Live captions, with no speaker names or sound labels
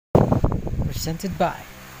Presented by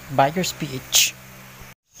Buyer's Beach.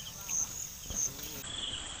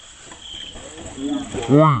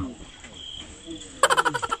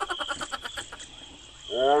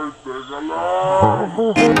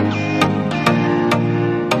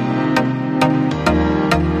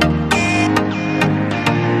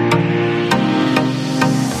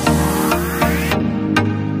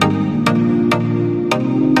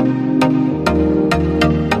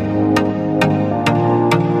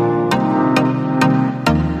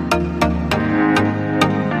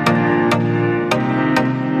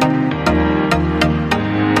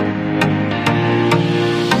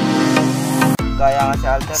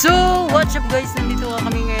 So, what's up guys? Nandito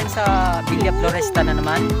kami ngayon sa Villa Floresta na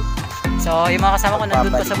naman. So, yung mga kasama ko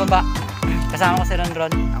nandun pa sa baba. Kasama ko si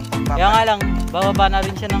Ron. Kaya nga lang, bababa na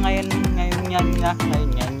rin siya na ngayon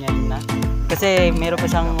na. Kasi meron pa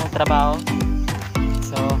siyang trabaho.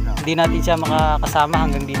 So, hindi natin siya makakasama,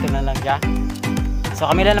 hanggang dito na lang siya. So,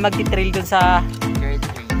 kami lang na magti-trail dun sa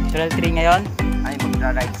Trail 3 ngayon. Ay,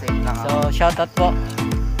 magra-ride safe lang ako. So, shoutout po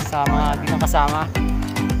sa mga di nakasama.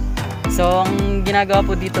 So, ang ginagawa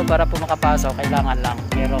po dito para po makapasok, kailangan lang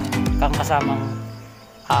merong kang kasamang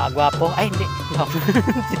gwapo. Ay, hindi.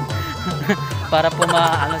 Para po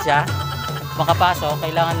makapasok,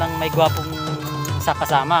 kailangan lang may gwapong sa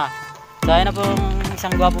kasama. So, ayun na po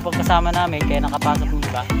isang gwapo pang kasama namin, kaya nakapasok ng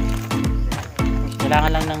iba.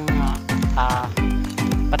 Kailangan lang ng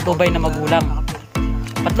patnubay na magulang.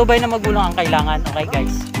 Patnubay na magulang ang kailangan. Okay,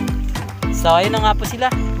 guys. So, ayun na nga po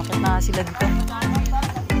sila. Bakit na sila dito?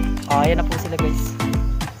 Oh, ayan na po sila guys.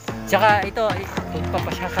 Tsaka ito,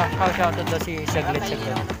 shoutout daw si Saglit.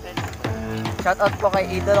 Shoutout po kay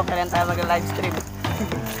Idolo, kailan tayo mag-live stream.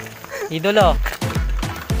 Idolo,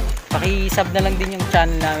 paki-sub na lang din yung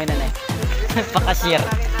channel namin na Paka-share.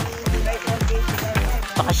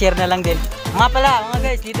 Paka-share na lang din. Nga pala, mga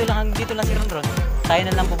guys, dito lang si Ron. Tayo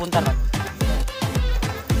na lang pupunta ron.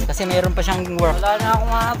 Kasi mayroon pa siyang work. Wala na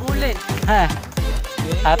akong mahabulin.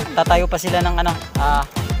 At tatayo pa sila ng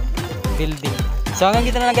building. So hanggang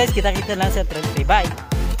dito na lang guys, kita-kita lang sa Trail 3. Bye!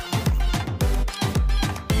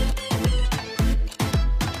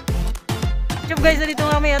 What's up guys, dito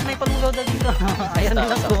kami at may palugaw daw dito. Ayan din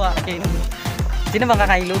ang kumain. Sino bang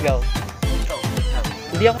kakain lugaw?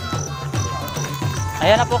 Hindi ako.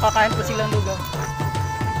 Ayan na po, kakain po silang lugaw.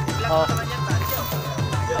 Oh.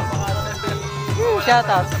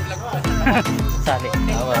 Shoutout. Sali.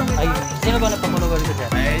 Ay, sino ba nagpapulugaw dito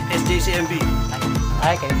dyan? Ay, SJCMB.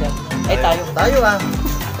 Ay, kayo sir. Ay, tayo. Tayo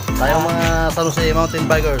Tayo mga San Jose Mountain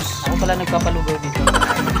Bikers. Ako pala nagpapalugaw dito.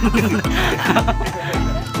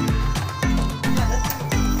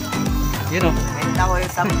 Yun o. Ngayon ako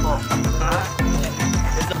yung sampo.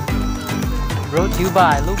 Brought to you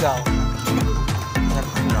by Lugaw.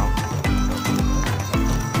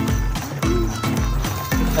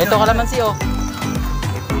 Ito kalamansi o.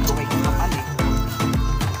 May puto kayo kapal eh.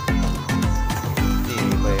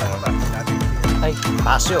 Ay,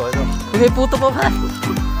 Pasyo, ito. may puto pa ba?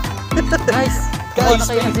 Guys, kumuha na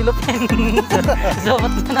kayo ng silupin. Sobat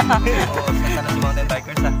na na. Oo, sana si Mountain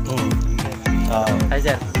Bikers Hi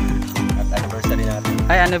sir. At anniversary natin.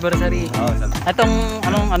 Ay, anniversary. Itong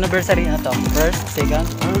anong anniversary na to? First, second?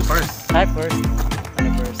 First. Ay, first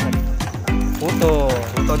anniversary. Puto.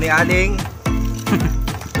 Puto ni Aling.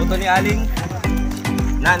 Puto ni Aling.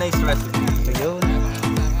 Nanay stress. Ayun.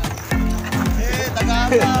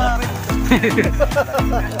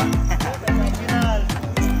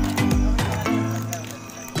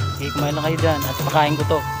 Kumain lang kayo dyan at pakain ko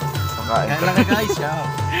to. Kaya lang guys.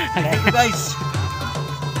 Thank you guys.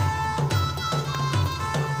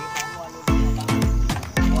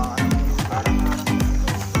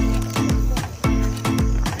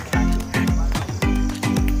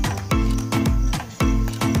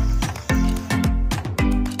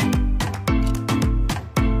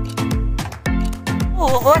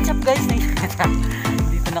 What's up guys?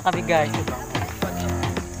 Dito na kami guys.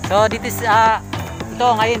 So dito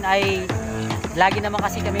ito ngayon ay lagi naman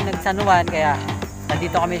kasi kami nagsanuan, kaya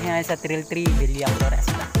nandito kami ngayon sa Trail 3 Villa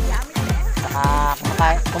Floresta.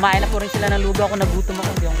 Kumain na po rin sila ng lugaw. Ako nagutom ako,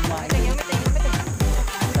 hindi ako kumain.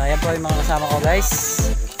 So ayan po yung mga kasama ko guys.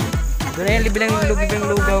 Doon na yung libilang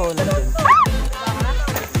lugaw.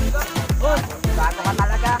 Bago ka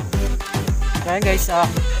talaga. So ayan guys,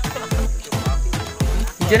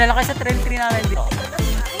 diyan na lang kayo sa Trail 3 namin.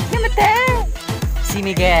 Si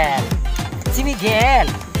Miguel.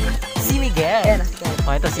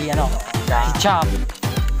 Oh, ito si Cham.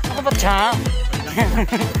 Ako ba Cham?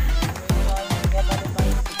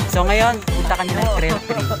 So ngayon, punta kami ng Trail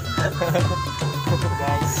 3.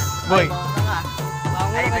 Guys. Boy.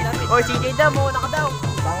 Oy, CJ daw, muna ka daw.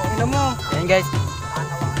 Tignan mo. Ayan guys.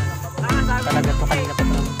 Talaga to kanina pa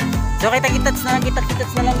to. So kita-kits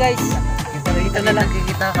na lang guys. Dito na lang.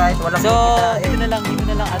 Kita kahit walang So, kita. dito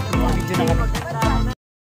na lang at video na kami.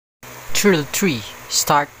 Trill 3,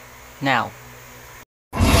 start now.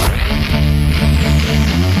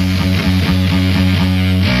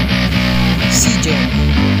 CJ.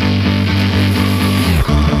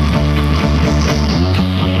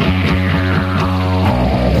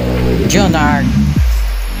 Jonard.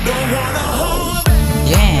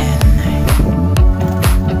 Jan.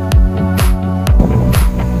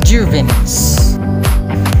 Jervins.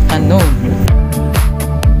 Unknown.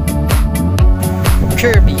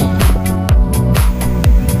 Kirby.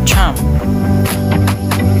 Champ.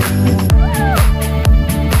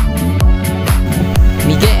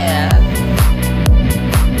 Miguel.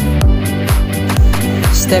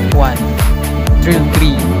 Step 1. Drill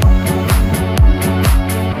 3.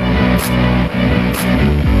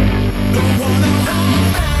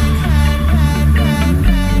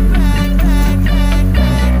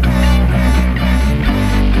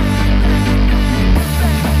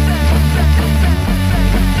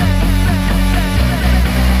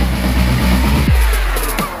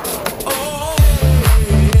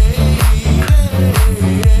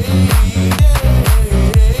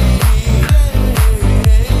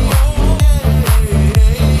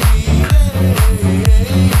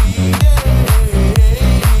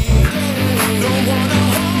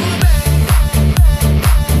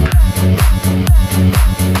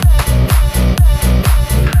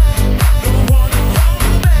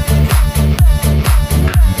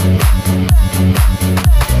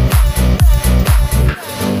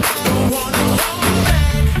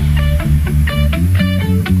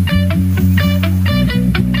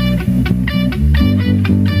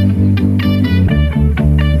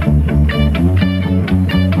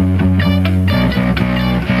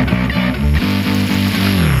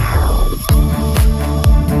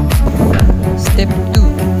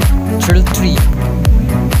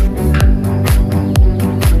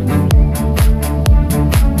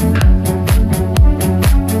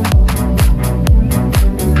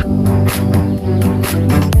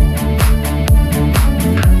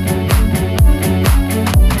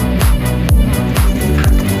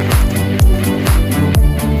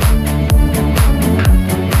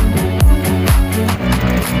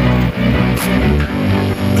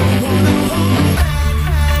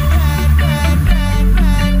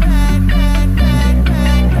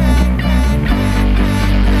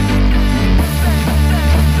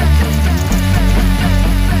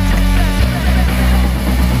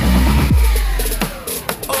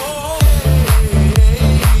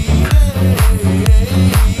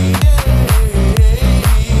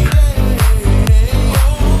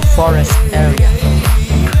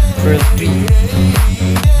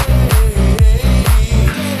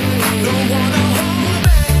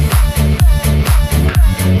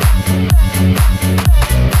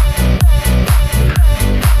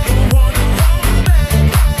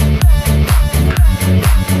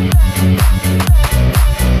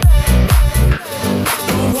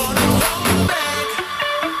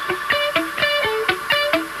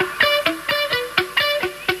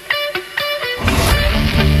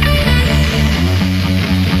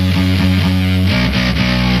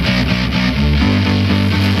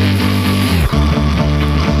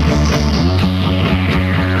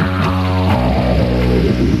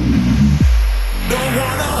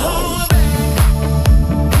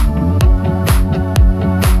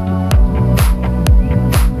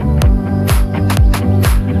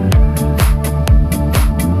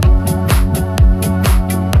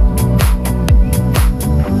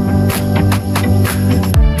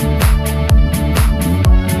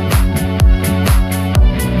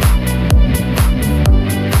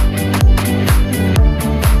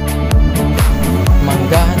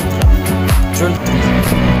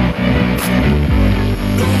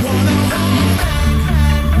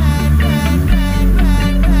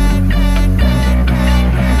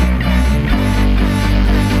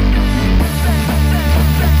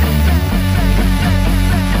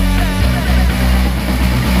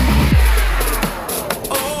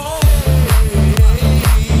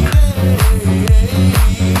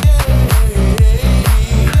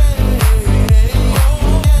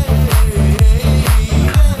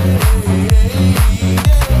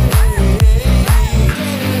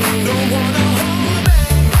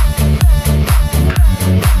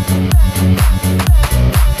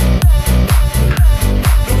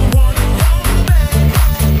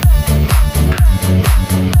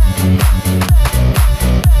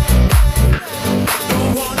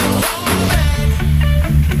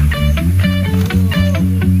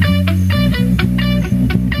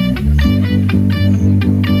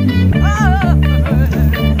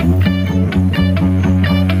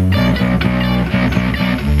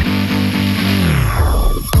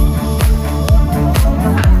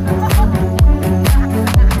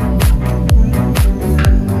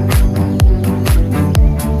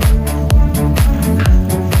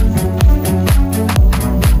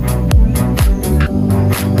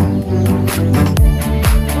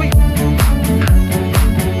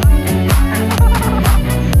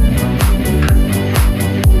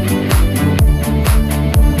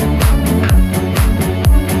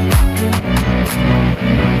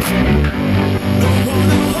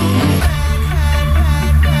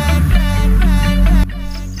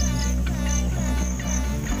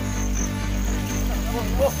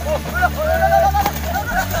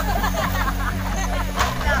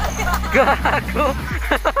 Gago.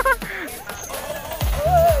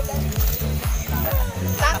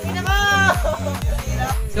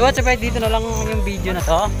 So what's up, dito na lang yung video na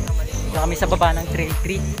to. Dito kami sa baba ng Trail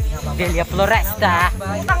 3 Villa Floresta.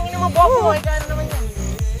 Putang ina mo, bobo. Ikaw naman yan.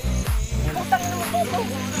 Putang ina mo, bobo.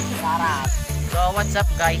 Sarap. So, what's up,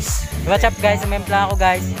 guys? What's up guys, semplang ako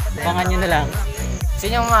guys. Abangan nyo na lang.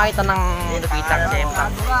 Sino yung makakita ng lupitang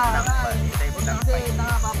semplang?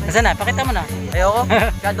 Nasaan na? Pakita mo na. Ayoko.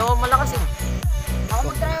 Kado ko malakas eh.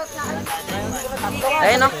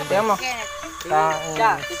 Ayun o, tingnan mo.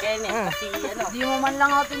 Si Kenneth, si ano. Di mo man lang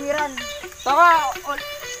ako timiran. Saka,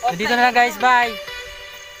 So, dito na lang guys, bye.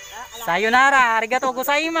 Sayonara, arigatou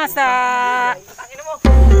gozaimasu.